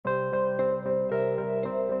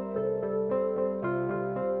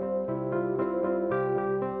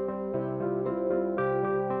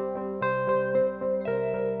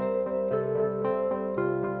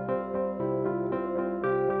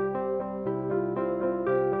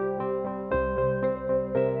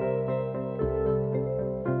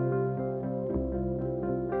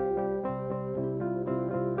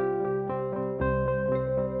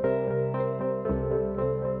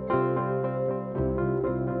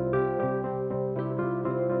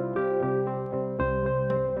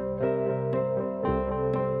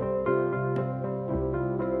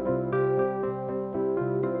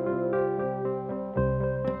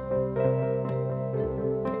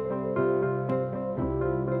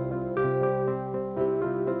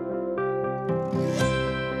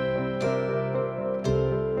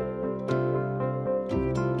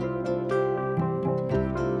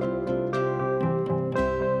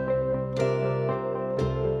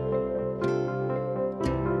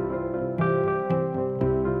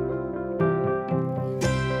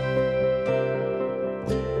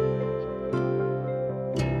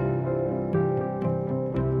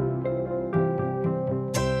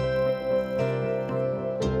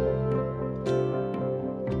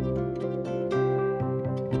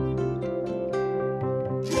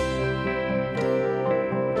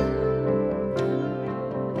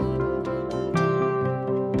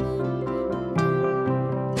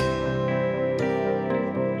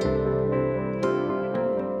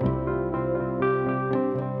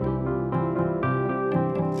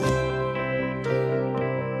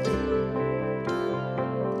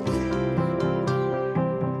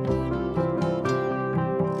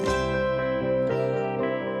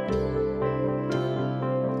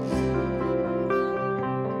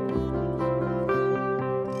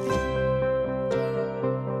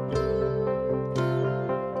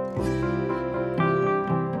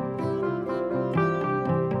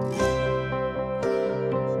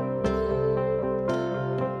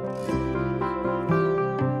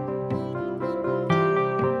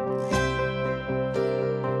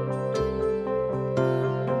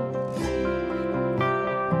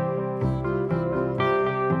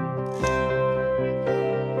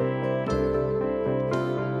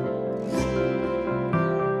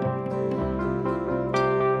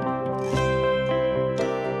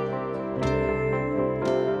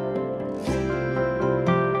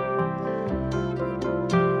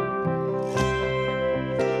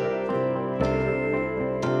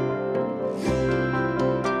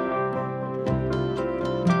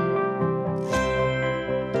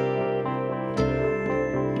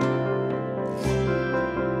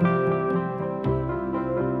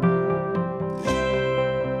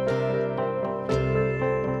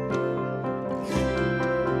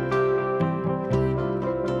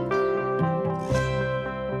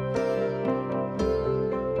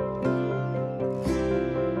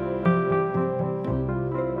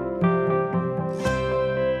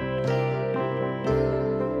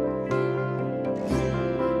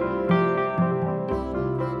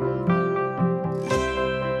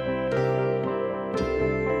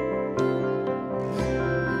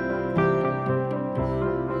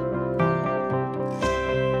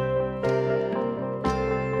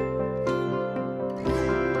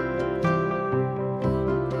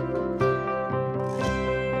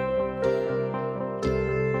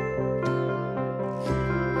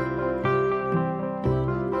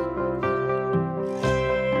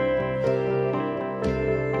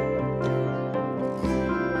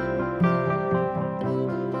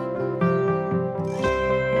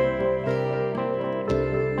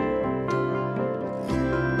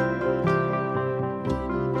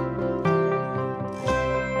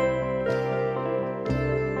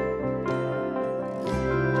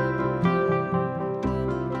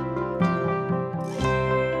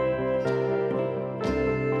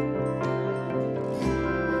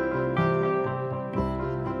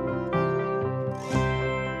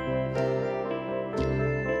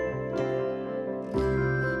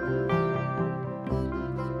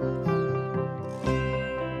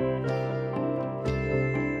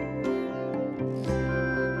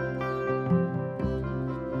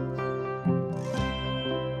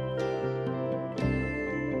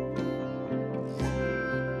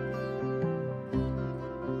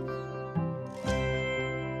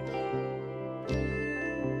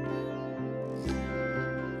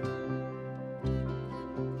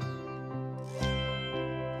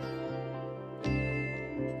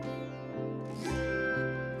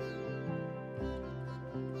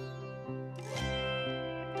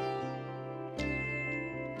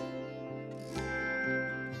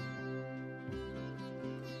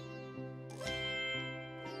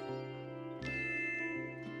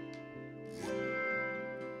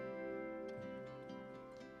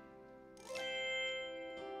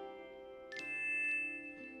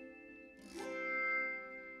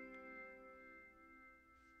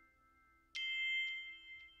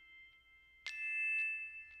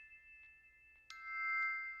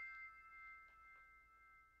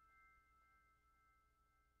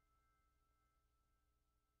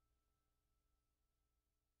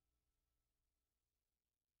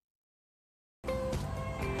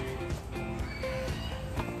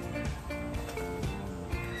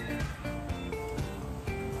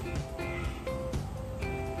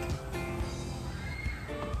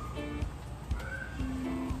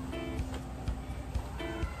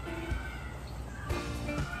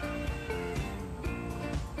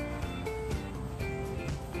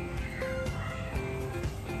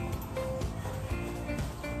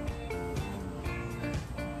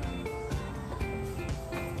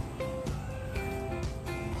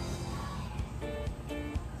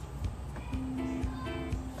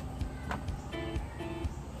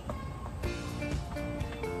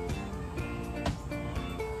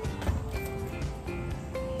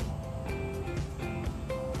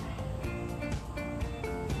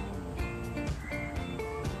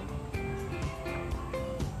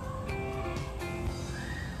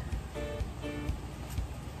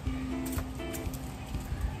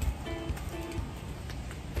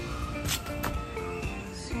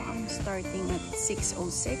starting at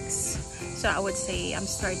 6:06. So I would say I'm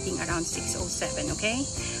starting around 6:07, okay?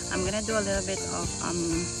 I'm gonna do a little bit of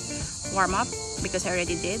warm-up because I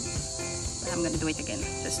already did. But I'm gonna do it again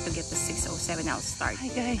just to get to 6:07. I'll start. Hi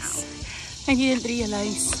guys. Now. I didn't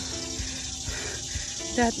realize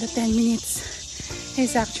that the 10 minutes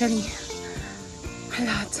is actually a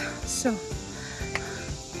lot. So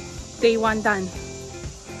day 1 done.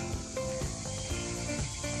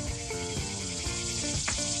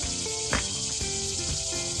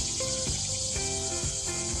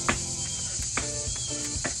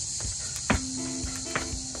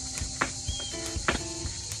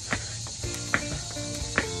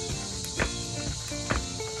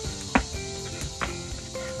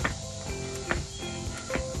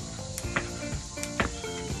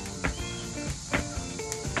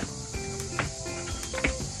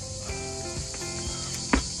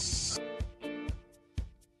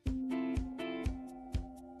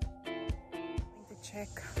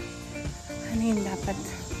 Check ano yung dapat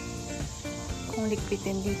kung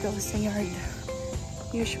ligpitin dito sa yard.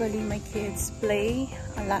 Usually my kids play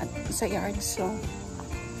a lot sa yard, so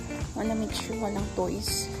wanna make sure walang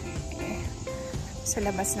toys sa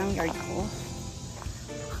labas ng yard ko.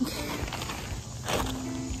 Okay.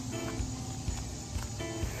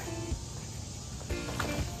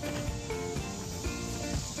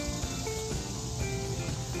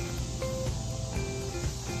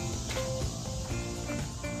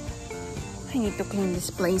 I need to clean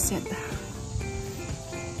this playset.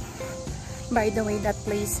 By the way, that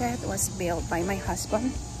playset was built by my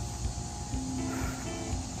husband.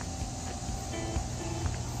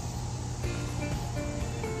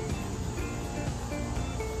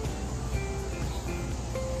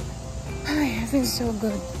 I feel so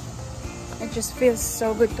good. It just feels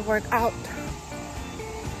so good to work out.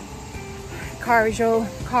 Cardio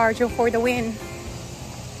for the win.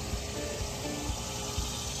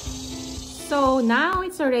 So now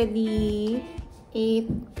it's already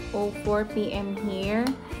 8:04 p.m. here,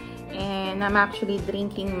 and I'm actually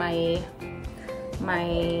drinking my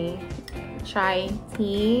chai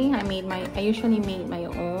tea. I usually make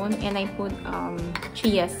my own, and I put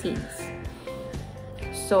chia seeds.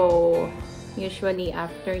 So usually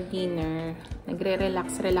after dinner,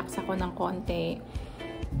 nagre-relax ako ng konti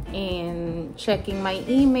and checking my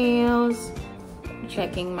emails,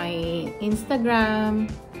 checking my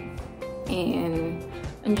Instagram. And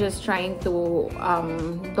I'm just trying to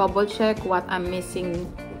double check what I'm missing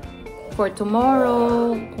for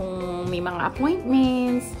tomorrow, kung may mga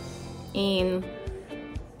appointments, and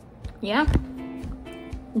yeah,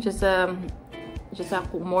 just a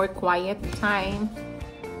more quiet time.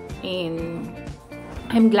 And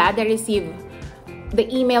I'm glad I received the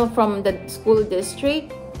email from the school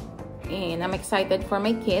district, and I'm excited for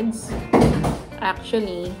my kids.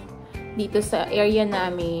 Actually, dito sa area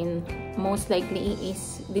namin, most likely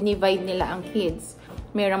is dinivide nila ang kids.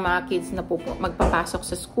 Mayroong mga kids na magpapasok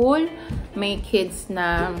sa school, may kids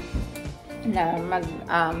na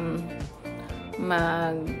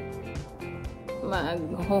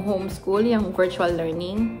mag-homeschool, yung virtual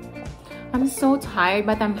learning. I'm so tired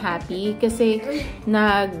but I'm happy kasi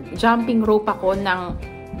nag-jumping rope ako ng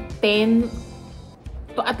 10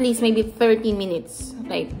 to at least maybe 30 minutes.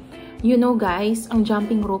 Like, you know guys, ang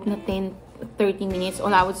jumping rope na 30 minutes, or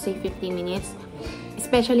I would say 15 minutes,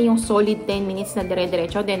 especially yung solid 10 minutes na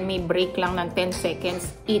dire-diretso, then may break lang ng 10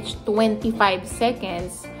 seconds each, 25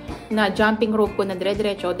 seconds na jumping rope ko na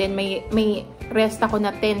dire-diretso, then may rest ako na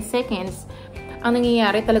 10 seconds. Ang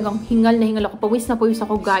nangyayari, talagang hingal na hingal ako, pawis na pawis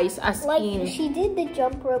ako guys, as like, in. She did the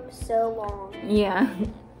jump rope so long. Yeah.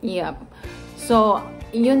 Yep. So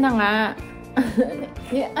yun na nga.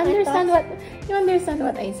 You understand what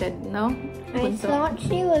I said, no? I thought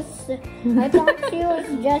she was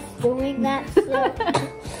just doing that so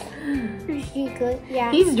she could.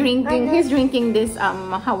 Yeah. He's drinking this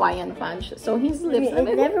Hawaiian punch. So his lips.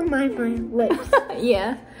 Never mind my lips.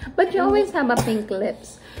 Yeah. But you always have a pink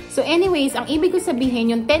lips. So anyways, ang ibig ko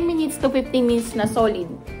sabihin, yung 10 minutes to 15 minutes na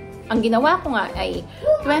solid, ang ginawa ko nga ay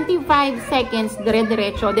 25 seconds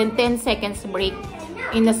dire-diretso, then 10 seconds break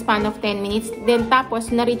in the span of 10 minutes. Then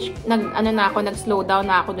tapos nag-slow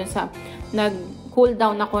down na ako dun sa, nag-cool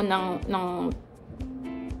down ako ng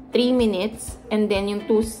 3 minutes, and then yung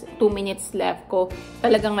 2 minutes left ko,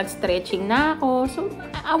 talagang nag-stretching na ako. So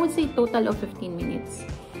I would say total of 15 minutes.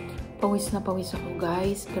 Pawis na pawis ako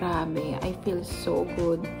guys, grabe. I feel so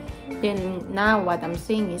good. Then now what I'm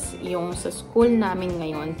saying is, yung sa school namin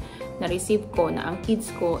ngayon, na-receive ko na ang kids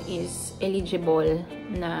ko is eligible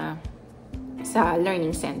na sa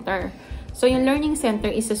learning center. So yung learning center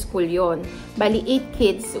is sa school yon. Bali 8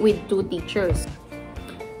 kids with 2 teachers.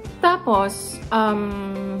 Tapos,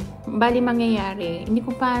 bali mangyayari, hindi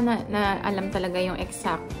ko pa na alam talaga yung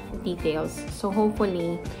exact details. So,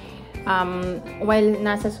 hopefully, while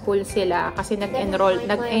nasa school sila, kasi nag-enroll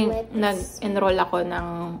ako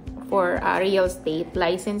for real estate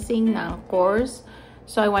licensing ng course.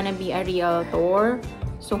 So, I wanna be a realtor.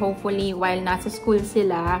 So, hopefully, while nasa school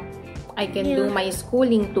sila, I can do my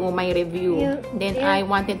schooling to my review. Then, I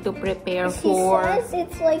wanted to prepare for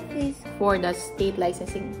it's like this. For the state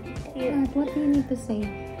licensing. What do you need to say?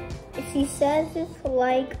 She says it's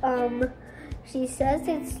like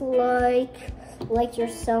you're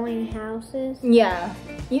selling houses. Yeah.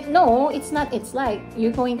 No, it's not. It's like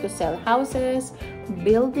you're going to sell houses,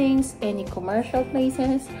 buildings, any commercial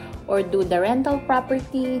places, or do the rental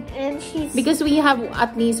property. And because we have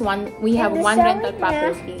at least one. We have one rental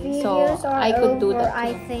property, so I could do that.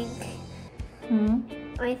 I think.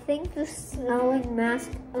 I think the selling mask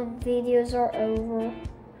videos are over.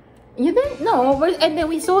 You didn't know, and then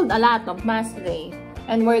we sold a lot of masks today,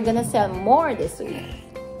 and we're gonna sell more this week,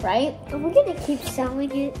 right? Are we gonna keep selling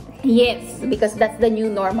it? Yes, because that's the new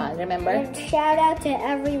normal. Remember? And shout out to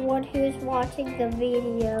everyone who's watching the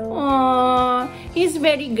video. Aww, he's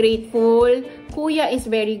very grateful. Kuya is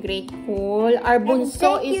very grateful. Our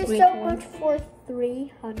bunso is grateful. Thank you so much for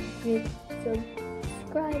 300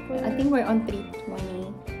 subscribers. I think we're on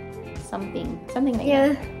 320 something like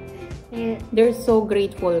that. Yeah. They're so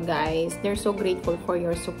grateful, guys. They're so grateful for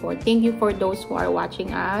your support. Thank you for those who are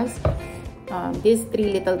watching us. These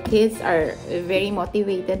 3 little kids are very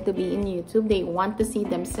motivated to be in YouTube. They want to see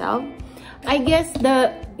themselves. I guess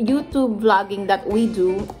the YouTube vlogging that we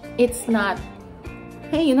do, it's not,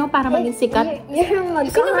 hey, you know, para maging sikat. You're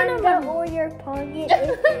maganda or your pangit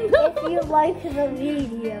if you like the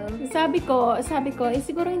video. Sabi ko,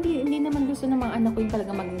 siguro hindi naman gusto ng mga anak ko yung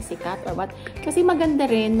talaga maging sikat or what. Kasi maganda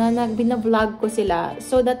rin na binavlog ko sila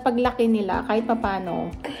so that paglaki nila, kahit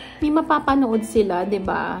papano, may mapapanood sila, 'di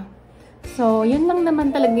ba? So, yun lang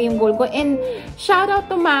naman talaga yung goal ko. And, shout out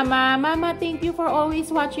to Mama. Mama, thank you for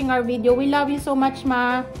always watching our video. We love you so much,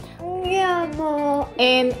 Ma. Yeah, Ma.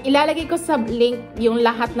 And, ilalagay ko sa link yung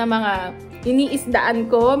lahat ng mga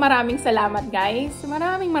iniisdaan ko. Maraming salamat, guys.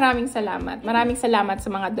 Maraming salamat. Maraming salamat sa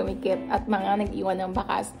mga dumikit at mga nag-iwan ng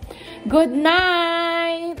bakas. Good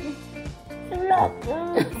night!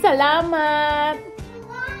 Salamat!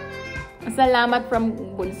 Salamat from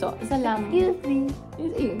Bunso. Salamat. Excuse me.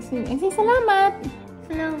 Excuse me. Say salamat.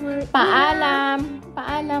 Salamat. Paalam.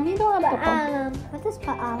 Paalam. You don't have to Paalam. What does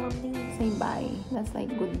paalam mean? say bye. That's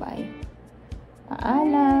like goodbye.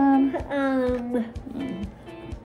 Paalam.